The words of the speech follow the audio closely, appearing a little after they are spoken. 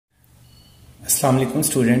Assalamu alaikum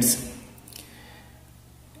students.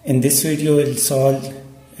 In this video we'll solve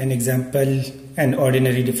an example, an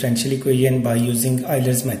ordinary differential equation by using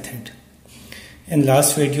Euler's method. In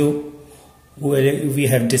last video we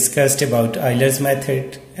have discussed about Euler's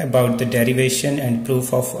method, about the derivation and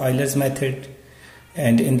proof of Euler's method,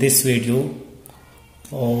 and in this video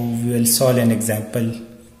we will solve an example,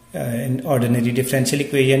 an ordinary differential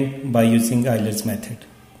equation by using Euler's method.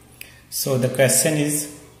 So the question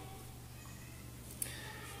is,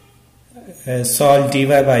 solve dy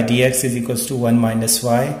by dx is equals to 1 minus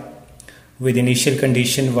y with initial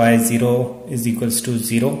condition y0 is equals to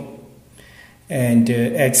 0 and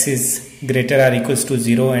x is greater or equals to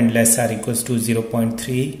 0 and less or equals to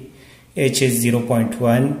 0.3, h is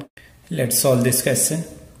 0.1. Let's solve this question.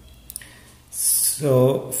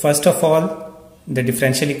 So first of all, the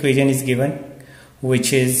differential equation is given,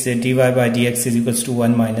 which is dy by dx is equals to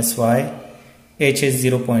 1 minus y, h is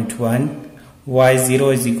 0.1,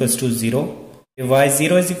 y0 is equals to 0. If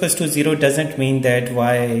y0 is equals to 0 doesn't mean that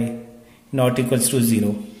y not equals to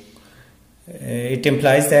 0. It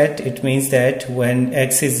implies that it means that when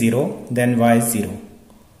x is 0 then y is 0.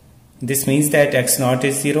 This means that x naught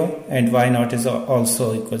is 0 and y naught is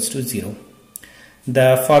also equals to 0.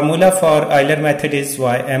 The formula for Euler method is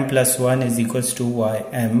ym plus 1 is equals to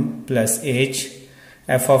ym plus h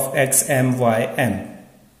f of x m y m.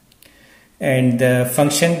 And the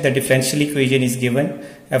function, the differential equation is given,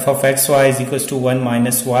 f of xy is equals to 1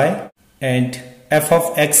 minus y, and f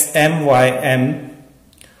of xm ym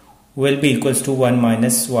will be equals to 1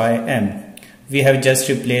 minus ym. We have just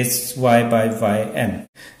replaced y by ym.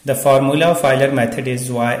 The formula of Euler method is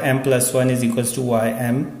ym plus 1 is equals to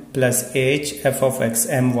ym plus h f of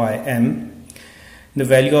xm ym. The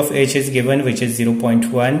value of h is given, which is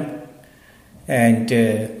 0.1. and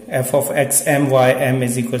f of xm ym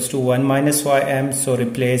is equals to 1 minus ym, so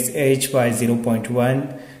replace h by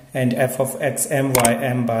 0.1 and f of xm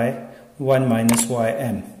ym by 1 minus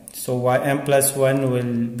ym. So ym plus 1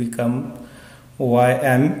 will become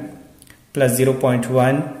ym plus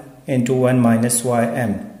 0.1 into 1 minus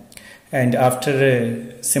ym, and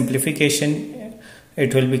after simplification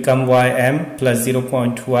it will become ym plus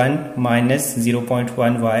 0.1 minus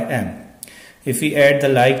 0.1 ym. If we add the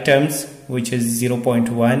like terms, which is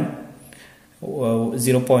 0.1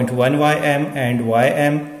 ym and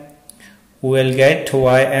ym, we will get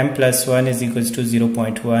ym plus 1 is equals to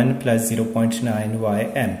 0.1 plus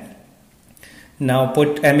 0.9 ym. Now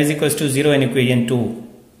put m is equals to 0 in equation 2.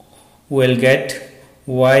 We will get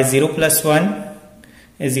y0 plus 1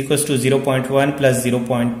 is equals to 0.1 plus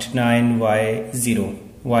 0.9 y0,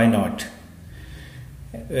 y naught.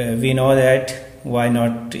 We know that y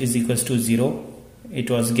naught is equals to 0. It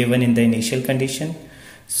was given in the initial condition.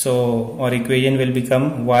 So our equation will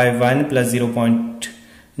become y1 plus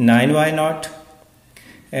 0.9 y naught,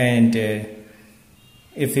 and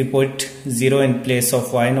if we put 0 in place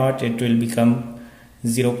of y naught, it will become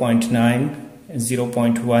 0.9,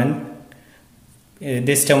 0.1.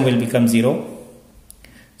 This term will become 0.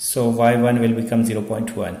 So y1 will become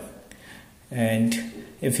 0.1. And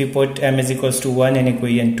if we put m is equals to 1 in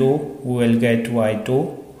equation 2, we will get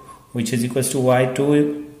y2, which is equals to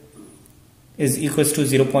y2 is equals to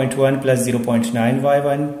 0.1 plus 0.9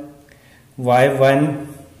 y1. y1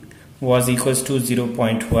 was equals to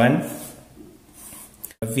 0.1.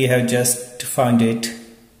 We have just found it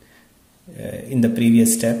in the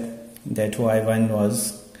previous step that y1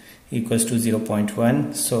 was equals to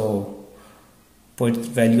 0.1. So put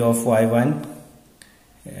value of y1,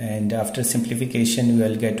 and after simplification we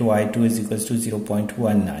will get y2 is equals to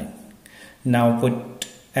 0.19. Now put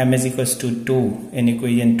m is equals to 2 in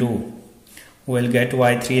equation 2. We will get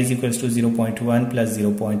y3 is equals to 0.1 plus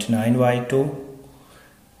 0.9 y2,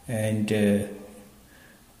 and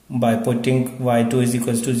by putting y2 is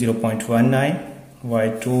equals to 0.19,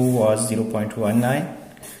 y2 was 0.19.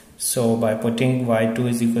 So by putting y2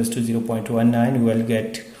 is equals to 0.19, we will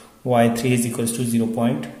get y3 is equals to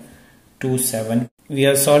 0.27. We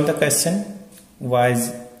have solved the question.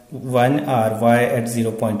 y1 or y at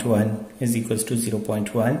 0.1 is equals to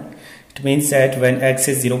 0.1. It means that when x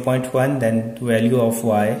is 0.1, then value of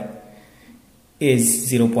y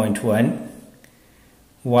is 0.1.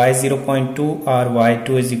 y 0.2 or y2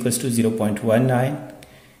 is equals to 0.19.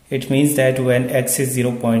 It means that when x is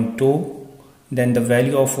 0.2, then the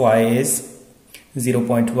value of y is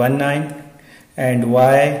 0.19, and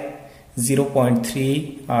y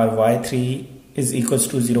 0.3 or y3 is equals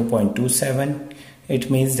to 0.27. It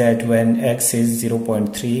means that when x is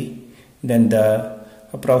 0.3, then the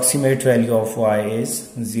approximate value of y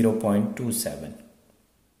is 0.27.